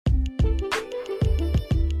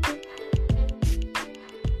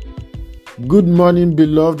Good morning,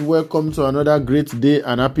 beloved. Welcome to another great day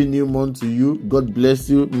and happy new month to you. God bless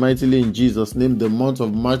you mightily in Jesus' name. The month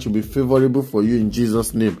of March will be favorable for you in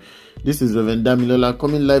Jesus' name. This is Reverend Damilola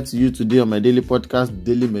coming live to you today on my daily podcast,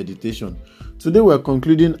 Daily Meditation. Today we're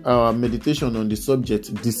concluding our meditation on the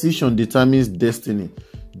subject, Decision Determines Destiny.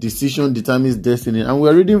 Decision determines destiny. And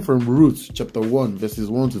we're reading from Ruth chapter 1, verses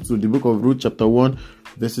 1 to 2. The book of Ruth chapter 1,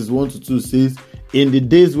 verses 1 to 2 says, "In the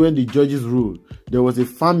days when the judges ruled, there was a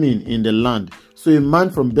famine in the land. So a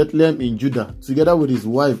man from Bethlehem in Judah, together with his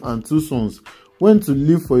wife and 2 sons, went to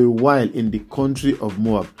live for a while in the country of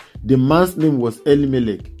Moab. The man's name was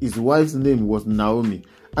Elimelech. His wife's name was Naomi.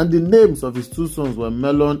 And the names of his 2 sons were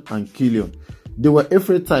Mahlon and Chilion. They were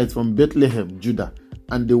Ephrathites from Bethlehem, Judah.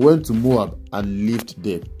 And they went to Moab and lived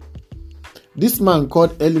there." This man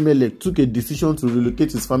called Elimelech took a decision to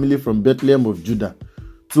relocate his family from Bethlehem of Judah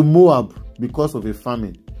to Moab because of a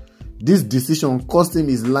famine. This decision cost him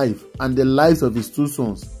his life and the lives of his 2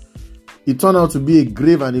 sons. It turned out to be a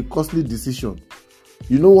grave and a costly decision.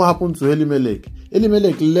 You know what happened to Elimelech?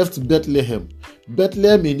 Elimelech left Bethlehem.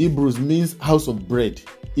 Bethlehem in Hebrews means house of bread.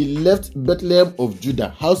 He left Bethlehem of Judah,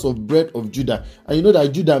 house of bread of Judah. And you know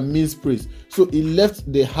that Judah means praise. So he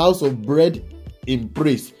left the house of bread in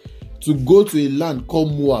praise to go to a land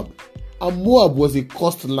called Moab. And Moab was a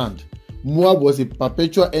cursed land. Moab was a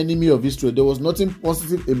perpetual enemy of Israel. There was nothing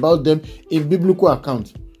positive about them in biblical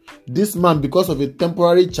account. This man, because of a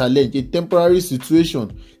temporary challenge, a temporary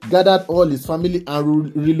situation, gathered all his family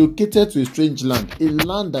and relocated to a strange land, a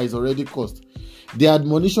land that is already cursed. The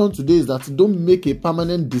admonition today is that don't make a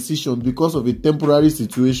permanent decision because of a temporary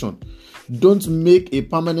situation. Don't make a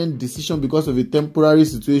permanent decision because of a temporary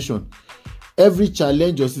situation. Every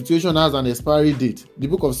challenge or situation has an expiry date. The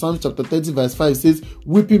book of Psalms chapter 30 verse 5 says,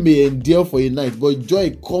 "Weeping may endure for a night, but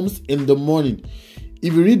joy comes in the morning."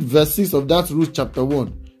 If you read verse 6 of that Ruth chapter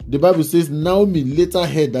 1, the Bible says, "Naomi later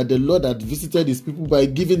heard that the Lord had visited his people by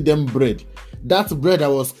giving them bread." That bread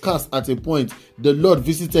that was cast at a point, the Lord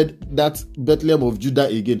visited that Bethlehem of Judah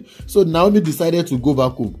again. So Naomi decided to go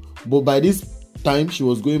back home. But by this time, she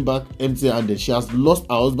was going back empty-handed. She has lost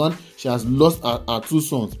her husband. She has lost her 2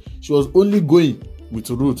 sons. She was only going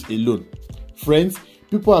with Ruth alone. Friends,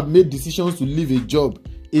 people have made decisions to leave a job,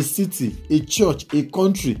 a city, a church, a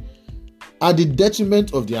country at the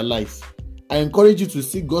detriment of their lives. I encourage you to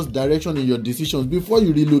seek God's direction in your decisions before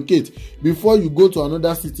you relocate, before you go to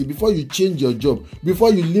another city, before you change your job,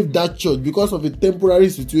 before you leave that church because of a temporary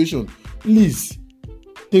situation. Please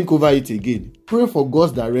think over it again. Pray for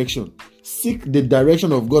God's direction. Seek the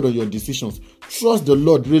direction of God on your decisions. Trust the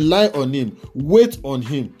Lord. Rely on Him. Wait on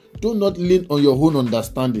Him. Do not lean on your own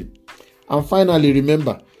understanding. And finally,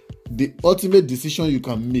 remember, the ultimate decision you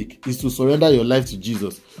can make is to surrender your life to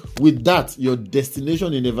Jesus. With that, your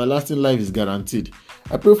destination in everlasting life is guaranteed.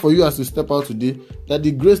 I pray for you as you step out today that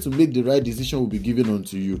the grace to make the right decision will be given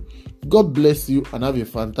unto you. God bless you and have a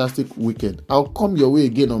fantastic weekend. I'll come your way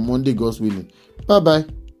again on Monday, God's willing. Bye-bye.